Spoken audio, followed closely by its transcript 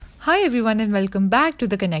Hi everyone and welcome back to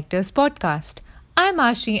the Connectere Podcast. I'm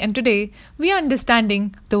Aashi and today we are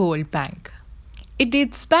understanding the World Bank. It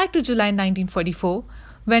dates back to July 1944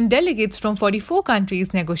 when delegates from 44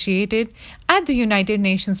 countries negotiated at the United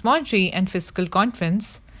Nations Monetary and Fiscal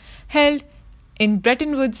Conference held in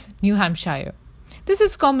Bretton Woods, New Hampshire. This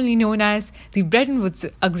is commonly known as the Bretton Woods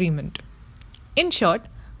Agreement. In short,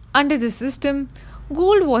 under this system,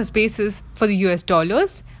 gold was basis for the US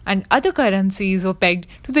dollars and other currencies were pegged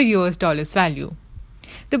to the US dollar's value.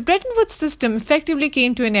 The Bretton Woods system effectively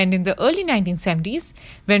came to an end in the early 1970s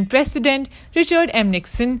when President Richard M.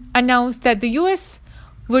 Nixon announced that the US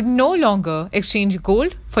would no longer exchange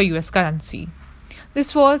gold for US currency.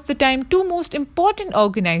 This was the time two most important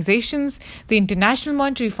organizations, the International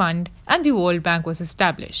Monetary Fund and the World Bank, was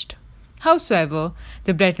established. However,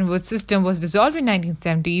 the Bretton Woods system was dissolved in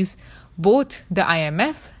 1970s. Both the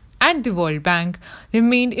IMF and the World Bank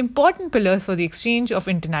remained important pillars for the exchange of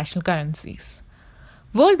international currencies.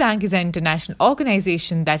 World Bank is an international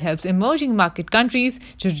organization that helps emerging market countries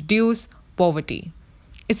to reduce poverty.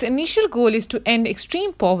 Its initial goal is to end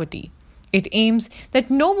extreme poverty. It aims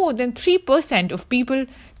that no more than 3% of people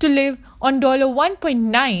to live on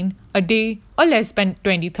 $1.9 a day or less by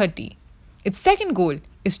 2030. Its second goal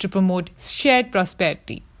is to promote shared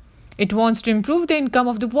prosperity. It wants to improve the income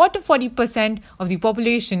of the bottom 40% of the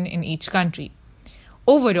population in each country.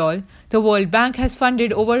 Overall, the World Bank has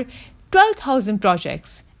funded over 12,000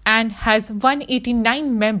 projects and has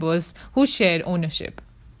 189 members who share ownership.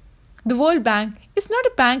 The World Bank is not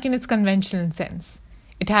a bank in its conventional sense.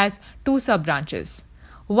 It has two sub-branches.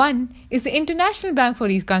 One is the International Bank for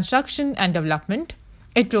Reconstruction and Development.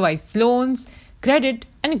 It provides loans, credit,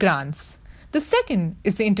 and grants. The second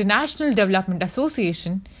is the International Development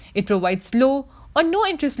Association. It provides low or no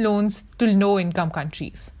interest loans to low-income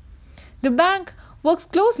countries. The bank works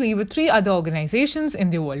closely with three other organizations in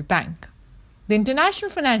the World Bank. The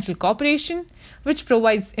International Financial Corporation, which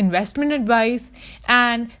provides investment advice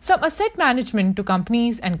and some asset management to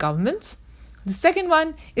companies and governments. The second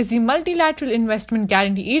one is the Multilateral Investment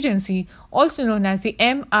Guarantee Agency, also known as the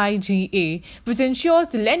MIGA, which ensures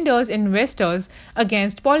the lenders and investors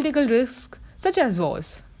against political risks such as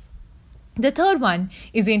wars. The third one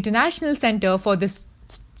is the International Center for the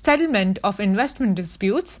Settlement of Investment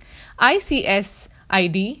Disputes,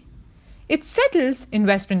 ICSID. It settles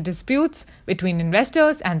investment disputes between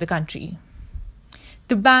investors and the country.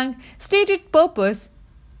 The bank's stated purpose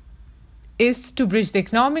is to bridge the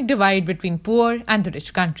economic divide between poor and the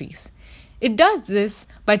rich countries. It does this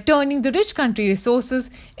by turning the rich country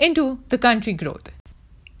resources into the country growth.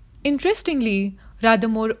 Interestingly, rather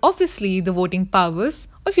more obviously, the voting powers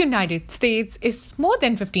of United States is more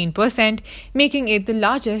than 15%, making it the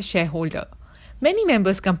largest shareholder. Many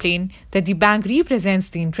members complain that the bank represents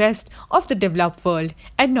the interest of the developed world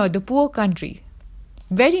and not the poor country.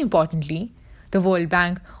 Very importantly, the World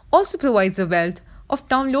Bank also provides a wealth of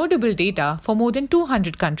downloadable data for more than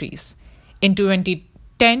 200 countries. In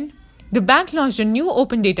 2010, the bank launched a new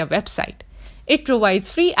open data website. It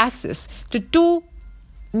provides free access to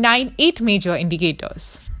 298 major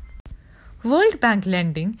indicators. World Bank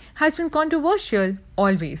lending has been controversial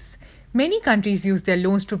always. Many countries use their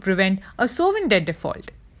loans to prevent a sovereign debt default.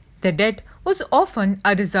 The debt was often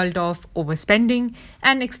a result of overspending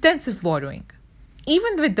and extensive borrowing.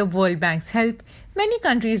 Even with the World Bank's help, many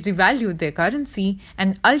countries devalued their currency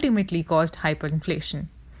and ultimately caused hyperinflation.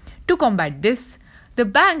 To combat this, the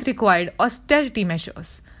bank required austerity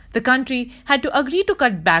measures. The country had to agree to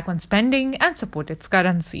cut back on spending and support its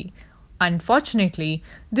currency. Unfortunately,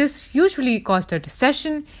 this usually caused a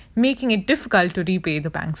recession, making it difficult to repay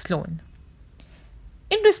the bank's loan.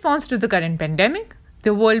 In response to the current pandemic,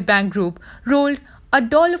 the World Bank Group rolled a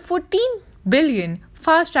 $14 billion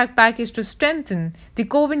fast-track package to strengthen the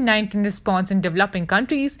COVID-19 response in developing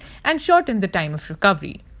countries and shorten the time of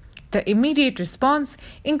recovery. The immediate response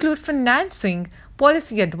includes financing,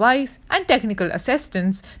 policy advice, and technical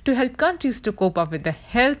assistance to help countries to cope up with the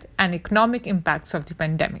health and economic impacts of the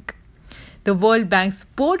pandemic. The World Bank's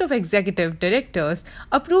Board of Executive Directors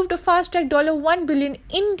approved a fast-track $1 billion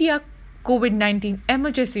India COVID-19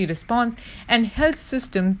 emergency response and health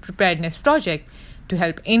system preparedness project to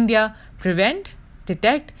help India prevent,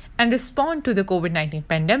 detect, and respond to the COVID-19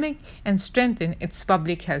 pandemic and strengthen its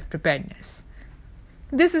public health preparedness.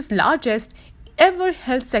 This is largest ever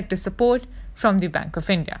health sector support from the Bank of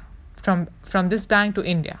India, from this bank to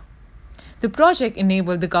India. The project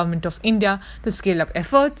enabled the Government of India to scale up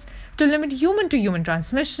efforts to limit human-to-human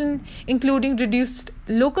transmission, including reduced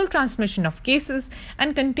local transmission of cases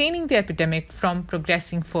and containing the epidemic from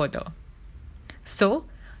progressing further. So,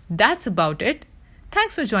 that's about it.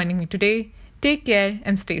 Thanks for joining me today. Take care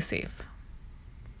and stay safe.